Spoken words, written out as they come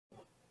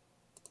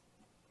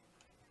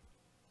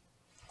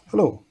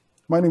Hello,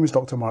 my name is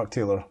Dr. Mark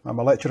Taylor. I'm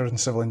a lecturer in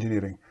civil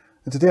engineering,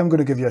 and today I'm going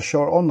to give you a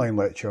short online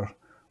lecture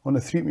on the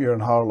Threipmuir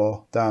and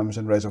Harlaw dams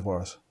and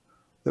reservoirs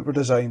that were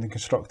designed and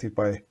constructed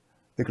by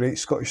the great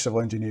Scottish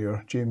civil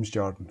engineer James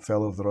Jardine,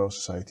 Fellow of the Royal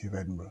Society of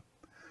Edinburgh.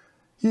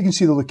 Here you can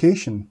see the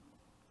location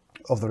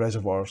of the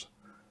reservoirs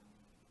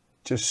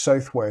just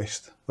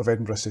southwest of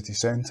Edinburgh city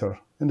centre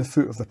in the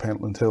foot of the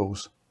Pentland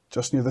Hills,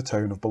 just near the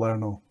town of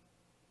Balerno.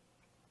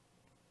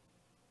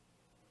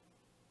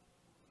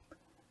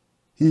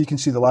 Here you can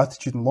see the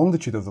latitude and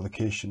longitude of the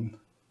location,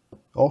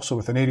 also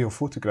with an aerial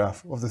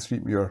photograph of the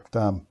Threipmuir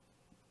Dam.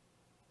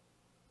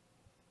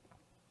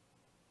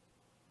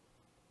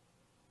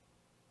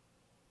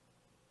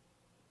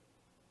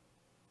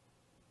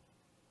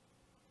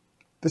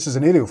 This is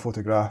an aerial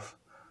photograph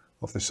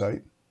of the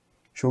site,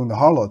 showing the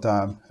Harlaw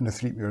Dam and the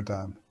Threipmuir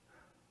Dam.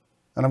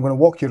 And I'm going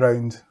to walk you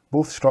around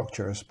both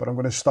structures, but I'm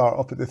going to start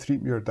up at the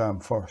Threipmuir Dam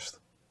first.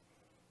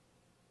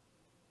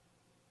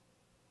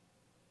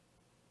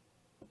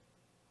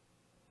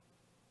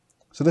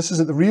 So this is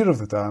at the rear of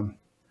the dam,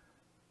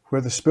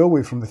 where the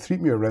spillway from the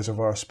Threipmuir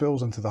Reservoir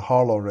spills into the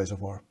Harlaw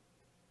Reservoir.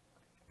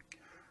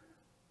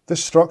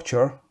 This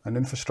structure and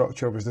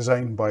infrastructure was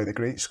designed by the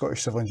great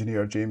Scottish civil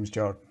engineer James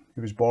Jardine.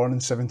 He was born in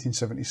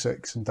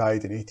 1776 and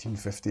died in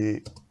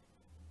 1858.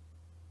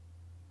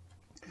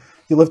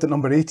 He lived at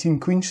number 18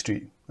 Queen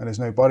Street and is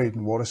now buried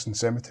in Warriston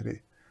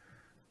Cemetery.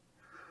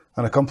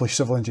 An accomplished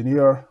civil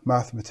engineer,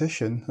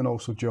 mathematician and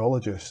also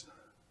geologist.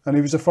 And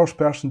he was the first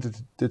person to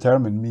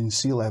determine mean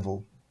sea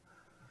level.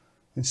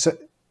 In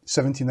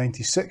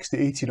 1796 to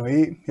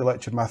 1808, he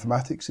lectured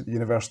mathematics at the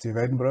University of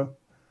Edinburgh,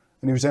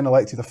 and he was then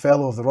elected a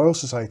Fellow of the Royal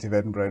Society of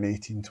Edinburgh in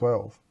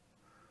 1812.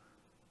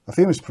 A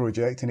famous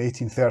project in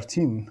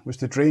 1813 was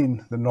to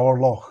drain the Nor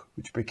Loch,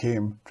 which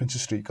became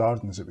Princes Street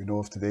Gardens that we know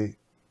of today.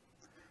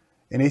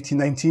 In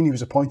 1819, he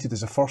was appointed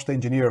as the first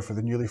engineer for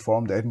the newly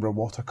formed Edinburgh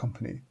Water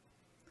Company.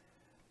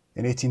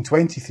 In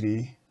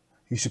 1823,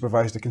 he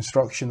supervised the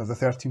construction of the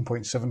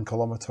 13.7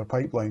 kilometre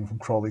pipeline from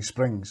Crawley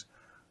Springs,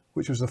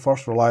 which was the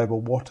first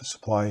reliable water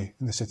supply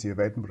in the city of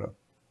Edinburgh.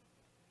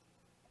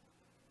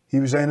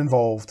 He was then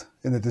involved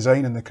in the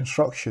design and the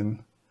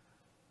construction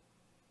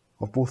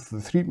of both the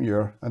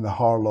Threipmuir and the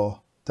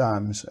Harlaw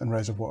dams and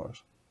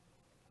reservoirs.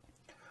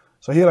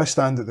 So here I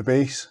stand at the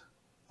base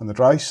on the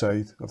dry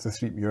side of the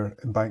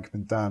Threipmuir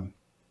Embankment Dam.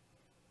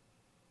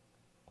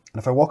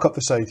 And if I walk up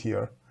the side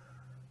here,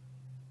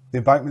 the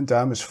Embankment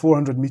Dam is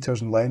 400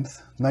 metres in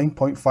length,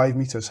 9.5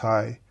 metres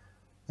high,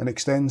 and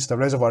extends to a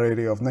reservoir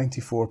area of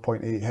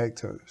 94.8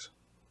 hectares.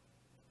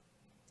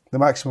 The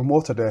maximum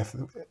water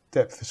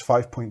depth is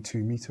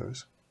 5.2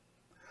 metres,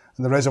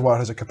 and the reservoir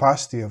has a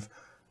capacity of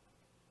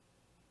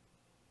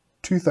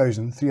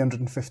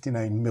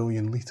 2,359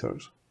 million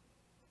litres.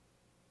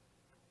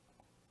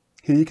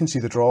 Here you can see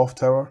the draw-off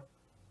tower,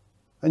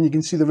 and you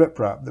can see the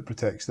riprap that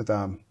protects the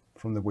dam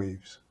from the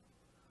waves.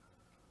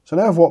 So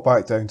now I've walked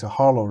back down to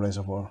Harlaw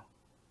Reservoir.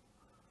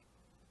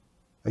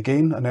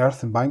 Again, an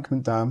earth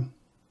embankment dam,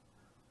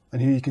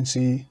 and here you can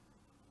see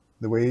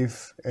the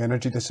wave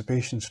energy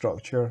dissipation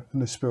structure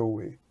and the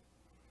spillway.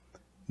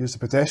 Here's the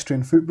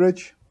pedestrian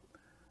footbridge,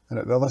 and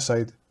at the other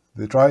side,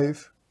 the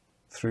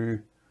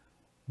drive-through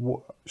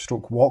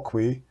stroke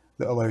walkway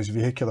that allows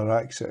vehicular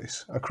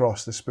access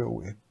across the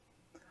spillway.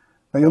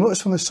 Now you'll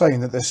notice from the sign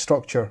that this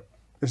structure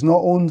is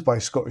not owned by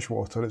Scottish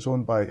Water, it's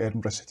owned by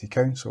Edinburgh City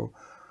Council.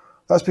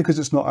 That's because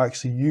it's not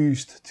actually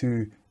used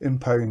to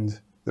impound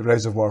the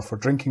reservoir for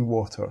drinking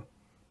water.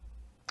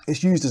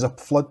 It's used as a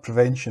flood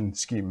prevention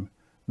scheme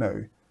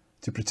now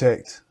to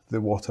protect the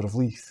water of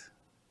Leith.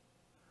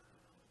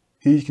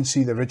 Here you can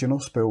see the original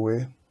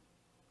spillway,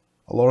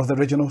 a lot of the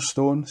original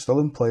stone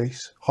still in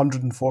place,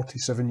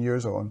 147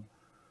 years on.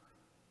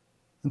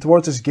 And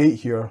towards this gate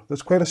here,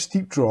 there's quite a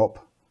steep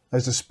drop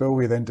as the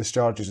spillway then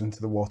discharges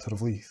into the water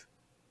of Leith.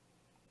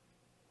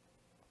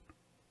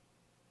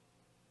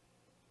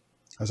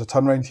 As I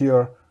turn round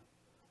here,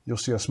 you'll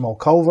see a small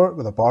culvert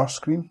with a bar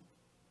screen,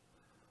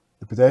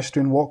 the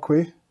pedestrian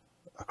walkway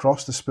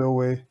across the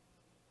spillway.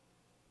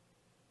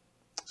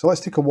 So let's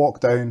take a walk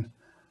down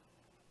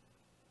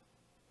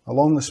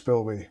along the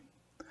spillway.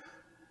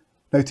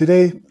 Now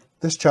today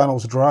this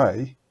channel's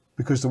dry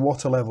because the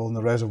water level in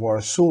the reservoir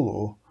is so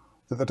low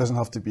that there doesn't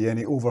have to be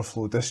any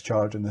overflow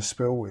discharge in the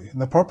spillway.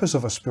 And the purpose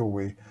of a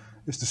spillway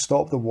is to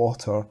stop the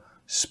water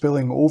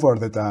spilling over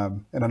the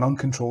dam in an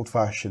uncontrolled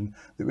fashion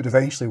that would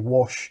eventually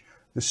wash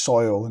the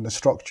soil and the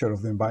structure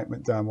of the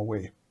embankment dam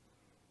away.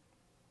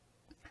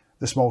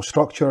 The small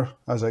structure,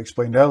 as I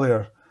explained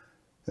earlier,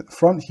 at the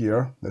front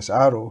here, this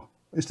arrow,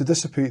 is to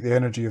dissipate the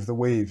energy of the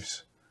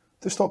waves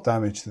to stop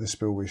damage to the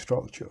spillway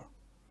structure.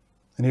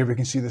 And here we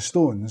can see the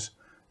stones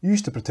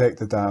used to protect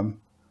the dam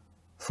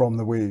from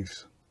the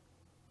waves.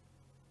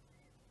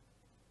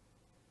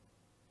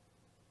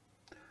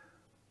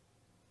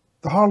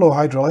 The Harlaw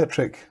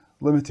Hydroelectric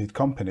Limited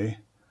Company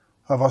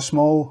have a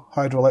small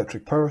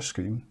hydroelectric power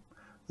scheme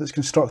that's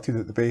constructed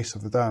at the base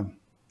of the dam.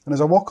 And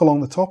as I walk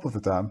along the top of the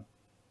dam,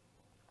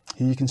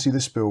 here you can see the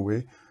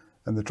spillway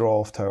and the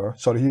draw-off tower.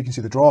 Here you can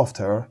see the draw-off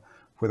tower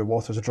where the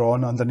water is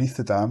drawn underneath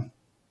the dam.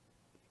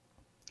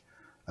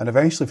 And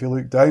eventually, if you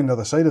look down the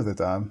other side of the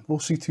dam, we'll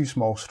see two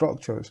small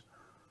structures.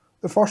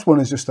 The first one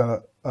is just an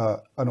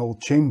old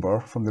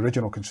chamber from the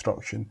original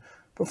construction,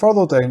 but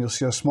further down you'll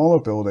see a smaller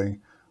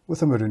building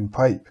with a maroon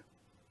pipe.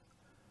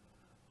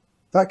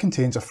 That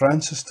contains a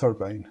Francis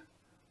turbine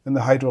and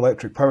the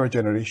hydroelectric power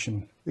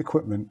generation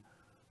equipment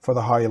for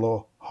the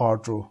Harlaw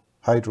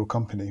Hydro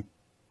Company.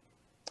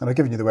 And I've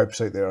given you the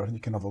website there, and you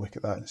can have a look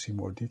at that and see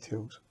more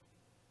details.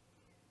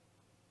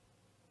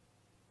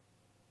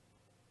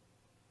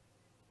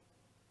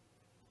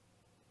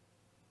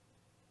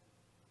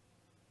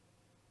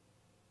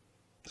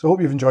 So I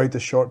hope you've enjoyed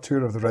this short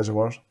tour of the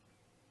reservoirs.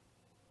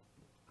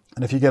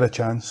 And if you get a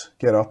chance,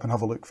 get up and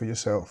have a look for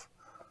yourself.